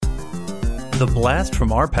The Blast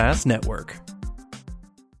from Our Past Network.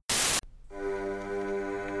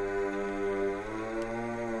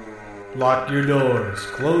 Lock your doors,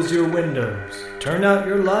 close your windows, turn out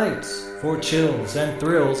your lights, for chills and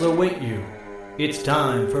thrills await you. It's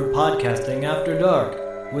time for Podcasting After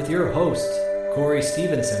Dark with your hosts, Corey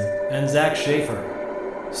Stevenson and Zach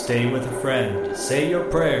Schaefer. Stay with a friend, say your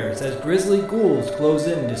prayers as grisly ghouls close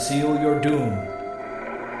in to seal your doom.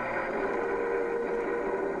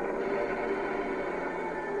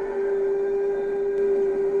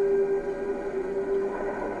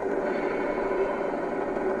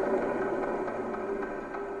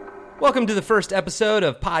 Welcome to the first episode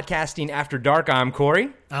of Podcasting After Dark. I'm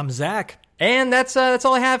Corey. I'm Zach. And that's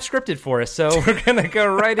all I have scripted for us, so we're going to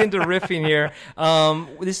go right into riffing here.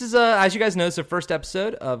 This is, as you guys know, it's the first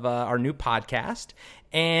episode of our new podcast,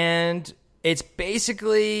 and it's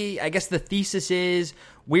basically, I guess the thesis is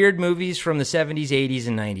weird movies from the 70s, 80s,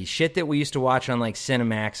 and 90s. Shit that we used to watch on, like,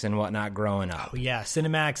 Cinemax and whatnot growing up. Oh, yeah,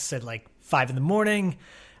 Cinemax at, like, 5 in the morning.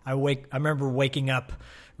 I remember waking up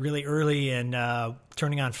really early and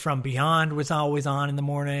turning on From Beyond was always on in the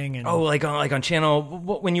morning. And like on channel.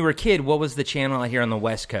 When you were a kid, what was the channel here on the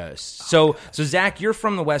West Coast? So Zach, you're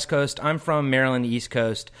from the West Coast. I'm from Maryland, the East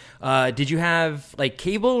Coast. Did you have like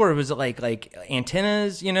cable, or was it like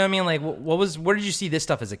antennas? You know what I mean? Like, where did you see this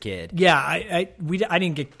stuff as a kid? Yeah, I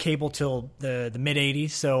didn't get cable till the mid '80s,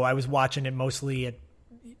 so I was watching it mostly at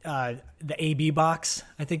the AB box.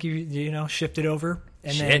 I think you shifted over.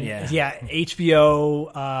 And then,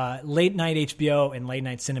 HBO, late night HBO and late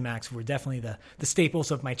night Cinemax were definitely the staples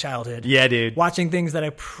of my childhood. Yeah, dude. Watching things that I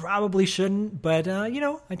probably shouldn't, but,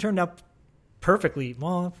 I turned out perfectly,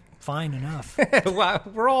 fine enough. Well,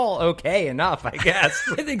 we're all okay enough, I guess.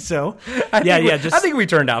 I think so. I think we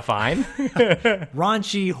turned out fine.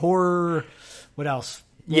 Raunchy, horror, what else?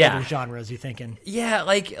 What other genres you thinking? Yeah,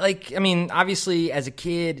 I mean, obviously, as a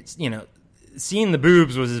kid, seeing the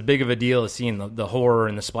boobs was as big of a deal as seeing the horror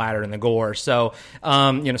and the splatter and the gore. So,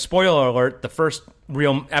 spoiler alert, the first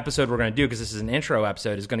real episode we're going to do, because this is an intro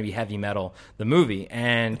episode, is going to be Heavy Metal, the movie.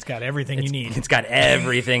 And it's got everything you need. It's got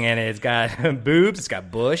everything in it. It's got boobs, it's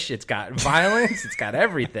got bush, it's got violence, it's got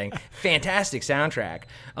everything. Fantastic soundtrack.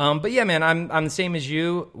 But yeah, man, I'm the same as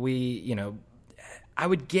you. I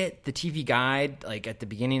would get the TV guide like at the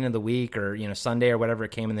beginning of the week or, Sunday or whatever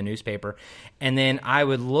it came in the newspaper. And then I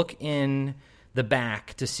would look in the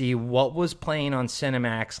back to see what was playing on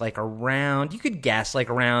Cinemax, like around, you could guess, like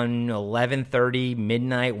around 11:30,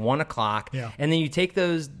 midnight, 1 o'clock. Yeah. And then you take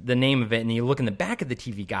the name of it and you look in the back of the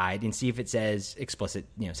TV guide and see if it says explicit,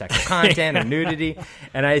 sexual content or nudity.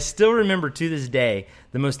 And I still remember to this day,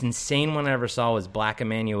 the most insane one I ever saw was Black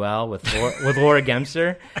Emanuelle with Laura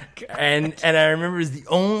Gemser. And I remember it was the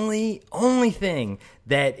only thing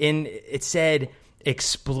that it said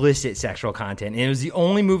explicit sexual content, and it was the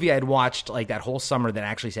only movie I'd watched like that whole summer that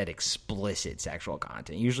actually said explicit sexual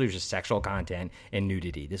content. Usually it was just sexual content and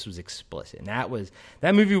nudity. This was explicit, and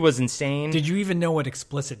that movie was insane. Did you even know what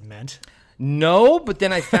explicit meant? No, but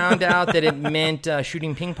then I found out that it meant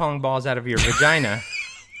shooting ping pong balls out of your vagina.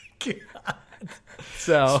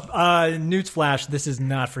 So, newsflash, this is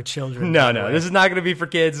not for children. No, this is not going to be for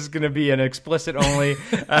kids. This is going to be an explicit only.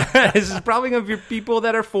 This is probably going to be people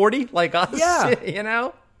that are 40, like us.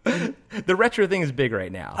 Yeah. The retro thing is big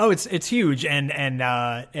right now. Oh, it's huge, and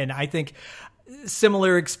I think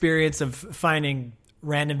similar experience of finding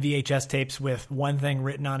random VHS tapes with one thing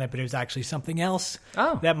written on it, but it was actually something else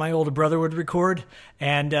that my older brother would record.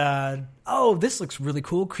 And, this looks really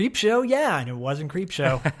cool. Creepshow, yeah. And it wasn't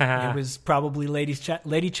Creepshow. It was probably Lady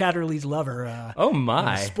Chatterley's Lover. Oh,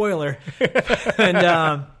 my. Spoiler.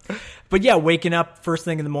 And, but yeah, waking up first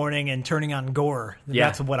thing in the morning and turning on gore. Yeah.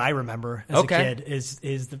 That's what I remember as a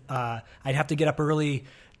kid I'd have to get up early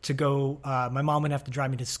to go. My mom would have to drive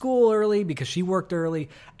me to school early because she worked early,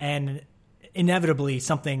 and inevitably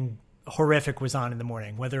something horrific was on in the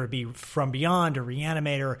morning, whether it be From Beyond or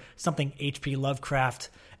Reanimator or something H.P.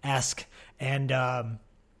 Lovecraft-esque. And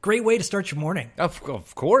great way to start your morning. Of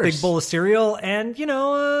course. Big bowl of cereal and,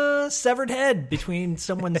 a severed head between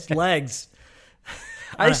someone's legs.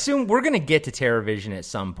 I assume we're going to get to TerrorVision at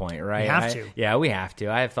some point, right? We have to. Yeah, we have to.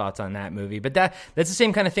 I have thoughts on that movie. But that's the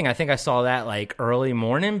same kind of thing. I think I saw that like early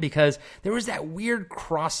morning because there was that weird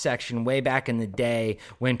cross-section way back in the day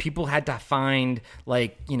when people had to find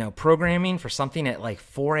like, programming for something at like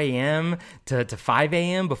 4 a.m. to 5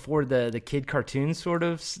 a.m. before the kid cartoons sort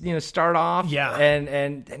of, start off. Yeah.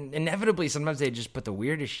 And inevitably sometimes they just put the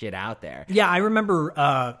weirdest shit out there. Yeah, I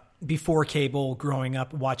remember before cable, growing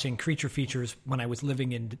up, watching Creature Features when I was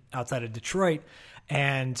living outside of Detroit,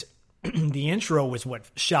 and the intro was what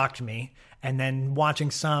shocked me. And then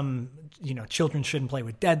watching some children shouldn't play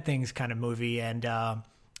with dead things kind of movie, and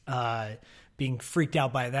being freaked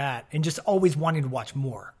out by that, and just always wanting to watch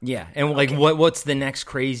more. Yeah, and like what's the next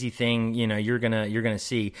crazy thing you're gonna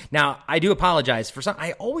see? Now, I do apologize for some.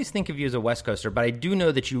 I always think of you as a West Coaster, but I do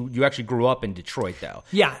know that you actually grew up in Detroit, though.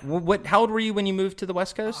 Yeah. How old were you when you moved to the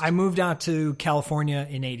West Coast? I moved out to California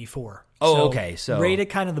in '84. Oh, okay. So right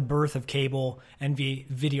at kind of the birth of cable and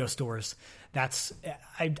video stores.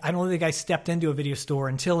 I don't think I stepped into a video store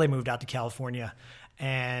until I moved out to California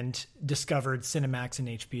and discovered Cinemax and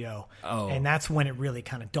HBO. Oh. And that's when it really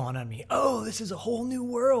kind of dawned on me, this is a whole new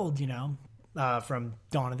world, from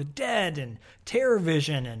Dawn of the Dead and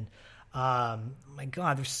TerrorVision. And my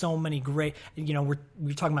God, there's so many great, we were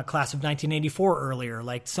talking about Class of 1984 earlier,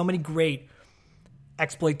 like so many great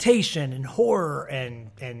exploitation and horror and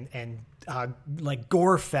like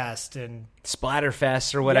gore fest and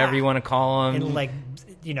Splatterfest or whatever you want to call them.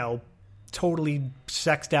 And totally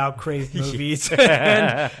sexed out, crazed movies.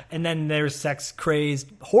 and then there's sex crazed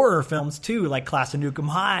horror films too, like Class of Nuke 'Em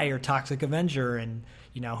High or Toxic Avenger. And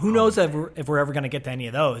who knows if we're ever going to get to any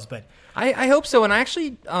of those, but I hope so. And I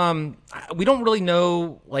actually, we don't really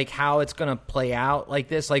know like how it's going to play out like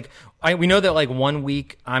this. Like we know that like 1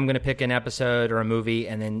 week I'm going to pick an episode or a movie,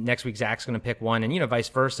 and then next week Zach's going to pick one, and vice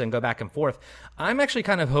versa, and go back and forth. I'm actually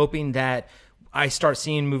kind of hoping that I start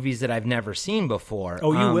seeing movies that I've never seen before.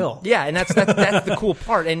 Oh, you will. Yeah, and that's the cool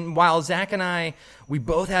part. And while Zach and I, we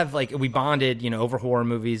both have we bonded, over horror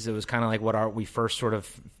movies. It was kind of like what we first sort of,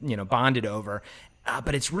 bonded over.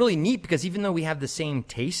 But it's really neat because even though we have the same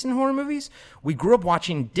taste in horror movies, we grew up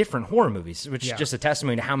watching different horror movies, which is just a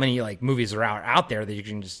testimony to how many movies are out there that you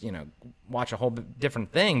can just, watch a whole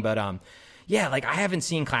different thing. But, I haven't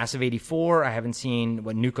seen Class of '84. I haven't seen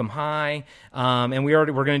Nuke 'Em High. And we're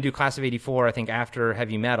going to do Class of '84, I think, after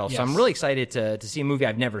Heavy Metal. Yes. So I'm really excited to see a movie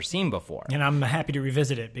I've never seen before. And I'm happy to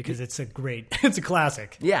revisit it because it's it's a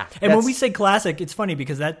classic. Yeah. And when we say classic, it's funny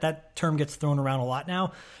because that term gets thrown around a lot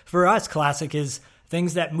now. For us, classic is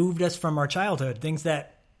things that moved us from our childhood, things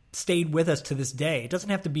that stayed with us to this day. It doesn't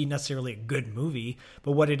have to be necessarily a good movie,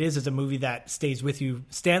 but what it is a movie that stays with you,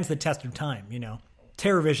 stands the test of time,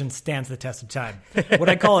 TerrorVision stands the test of time. Would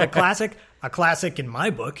I call it a classic in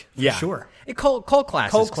my book? For sure. Cult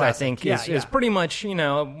classics, I think, is pretty much,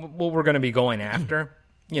 what we're going to be going after,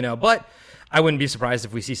 but I wouldn't be surprised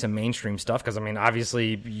if we see some mainstream stuff because,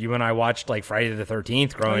 obviously you and I watched Friday the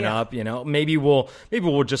 13th growing up. Maybe we'll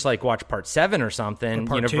just watch Part 7 or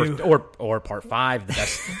something. Or Part 2. Or Part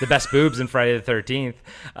 5, the best boobs in Friday the 13th.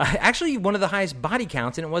 Actually, one of the highest body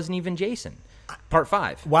counts, and it wasn't even Jason. Part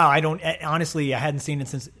 5. Wow, I hadn't seen it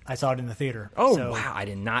since I saw it in the theater. Oh, so, wow, I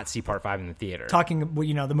did not see Part 5 in the theater. Talking,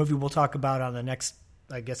 the movie we'll talk about on the next,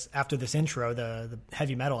 I guess, after this intro, the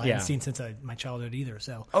Heavy Metal, I haven't seen since my childhood either.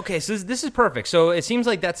 So okay, so this is perfect. So it seems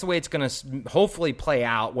like that's the way it's going to hopefully play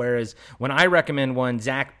out. Whereas when I recommend one,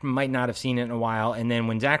 Zach might not have seen it in a while, and then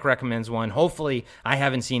when Zach recommends one, hopefully I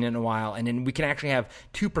haven't seen it in a while, and then we can actually have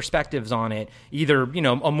two perspectives on it. Either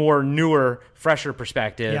a more newer, fresher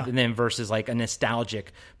perspective, and then versus a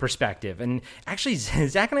nostalgic perspective. And actually,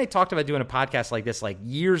 Zach and I talked about doing a podcast like this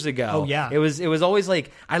years ago. Oh yeah, it was always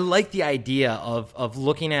I like the idea of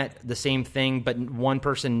looking at the same thing, but one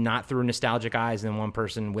person not through nostalgic eyes and then one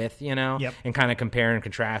person with, and kind of compare and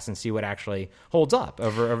contrast and see what actually holds up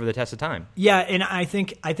over the test of time. Yeah, and I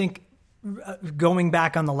think going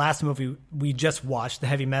back on the last movie we just watched, the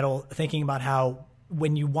Heavy Metal, thinking about how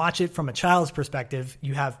when you watch it from a child's perspective,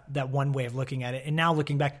 you have that one way of looking at it. And now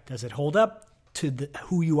looking back, does it hold up to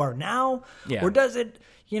who you are now? Yeah. Or does it,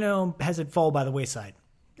 has it fall by the wayside?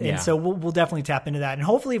 And so we'll definitely tap into that. And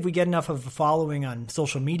hopefully if we get enough of a following on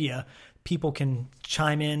social media, people can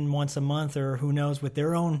chime in once a month or who knows with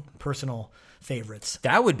their own personal favorites.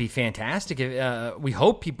 That would be fantastic. We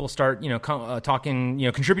hope people start, talking,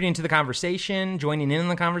 contributing to the conversation, joining in on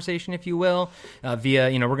the conversation, if you will, via,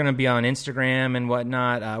 we're going to be on Instagram and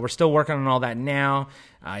whatnot. We're still working on all that now.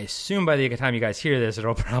 I assume by the time you guys hear this,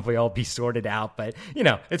 it'll probably all be sorted out. But,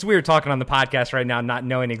 it's weird talking on the podcast right now, not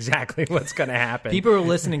knowing exactly what's going to happen. People are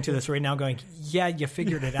listening to this right now going, yeah, you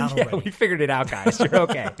figured it out already. We figured it out, guys. You're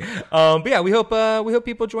okay. But yeah, we hope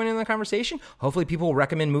people join in the conversation. Hopefully people will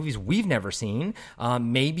recommend movies we've never seen.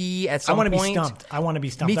 Maybe at some point. I want to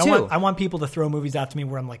be stumped. Me too. I want people to throw movies out to me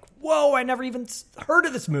where I'm like, whoa, I never even heard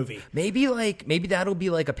of this movie. Maybe that'll be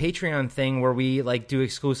a Patreon thing where we do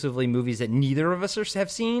exclusively movies that neither of us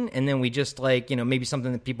have seen, and then we just maybe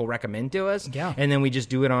something that people recommend to us, and then we just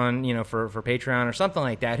do it on for Patreon or something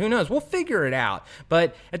like that. Who knows? We'll figure it out.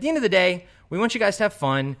 But at the end of the day, we want you guys to have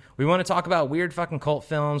fun. We want to talk about weird fucking cult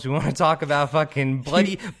films. We want to talk about fucking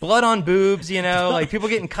blood on boobs, you know, like people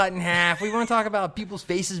getting cut in half. We want to talk about people's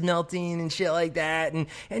faces melting and shit like that. And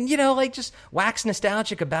you know, like just wax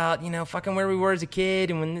nostalgic about, you know, fucking where we were as a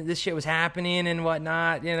kid and when this shit was happening and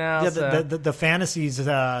whatnot, you know. Yeah, so. the fantasies,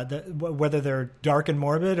 whether they're dark and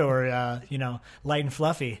morbid or, you know, light and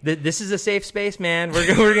fluffy. This is a safe space, man.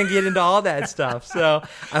 We're going to get into all that stuff. So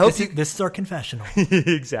I hope this is our confessional.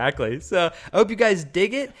 Exactly. So I hope you guys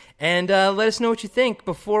dig it, and let us know what you think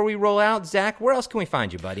before we roll out. Zach, where else can we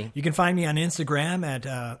find you, buddy? You can find me on Instagram at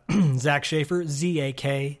Zach Schaeffer,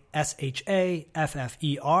 ZAKSHAFFER,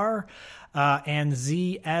 and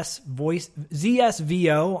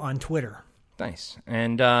ZSVO on Twitter. Nice.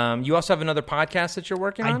 And you also have another podcast that you're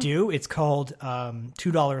working on? I do. It's called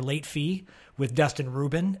 $2 Late Fee with Dustin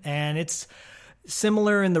Rubin, and it's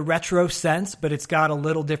similar in the retro sense, but it's got a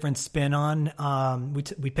little different spin on.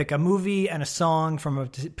 We pick a movie and a song from a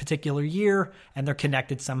particular year, and they're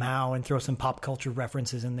connected somehow, and throw some pop culture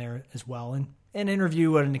references in there as well, and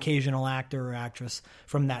interview an occasional actor or actress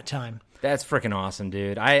from that time. That's freaking awesome,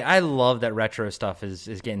 dude. I love that retro stuff is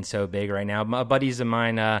getting so big right now. My buddies of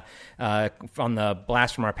mine on the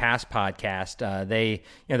Blast from Our Past podcast,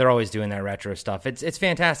 they're always doing that retro stuff. It's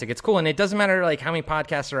fantastic. It's cool, and it doesn't matter like how many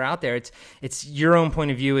podcasts are out there. It's your own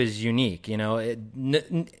point of view is unique. You know,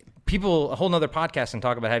 people a whole nother podcast and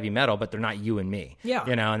talk about heavy metal, but they're not you and me. Yeah,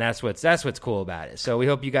 you know, and that's what's cool about it. So we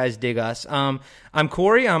hope you guys dig us. I'm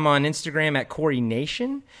Corey. I'm on Instagram at Corey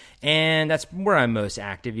Nation. And that's where I'm most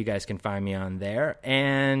active. You guys can find me on there.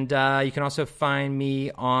 And you can also find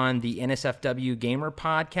me on the NSFW Gamer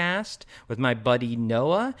podcast with my buddy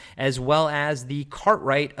Noah, as well as the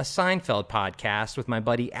Cartwright, a Seinfeld podcast with my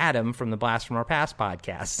buddy Adam from the Blast from Our Past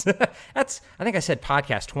podcast. I think I said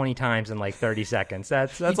podcast 20 times in like 30 seconds.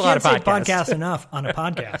 That's a lot of podcasts. You can't say podcast enough on a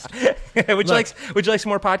podcast. Would you like some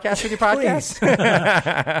more podcasts with your podcast?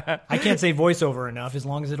 I can't say voiceover enough as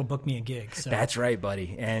long as it'll book me a gig. So. That's right,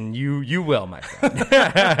 buddy. And you will, my friend.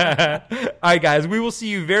 All right, guys, we will see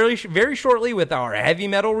you very, very shortly with our heavy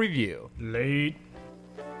metal review. Late.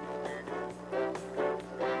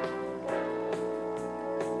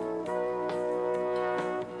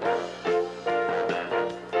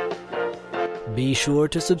 Be sure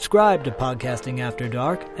to subscribe to Podcasting After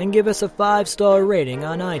Dark and give us a 5-star rating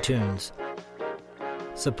on iTunes.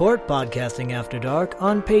 Support Podcasting After Dark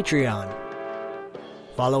on Patreon.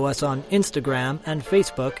 Follow us on Instagram and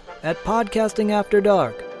Facebook at Podcasting After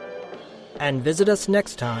Dark. And visit us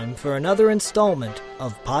next time for another installment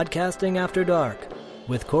of Podcasting After Dark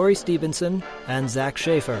with Corey Stevenson and Zach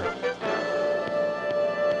Schaeffer.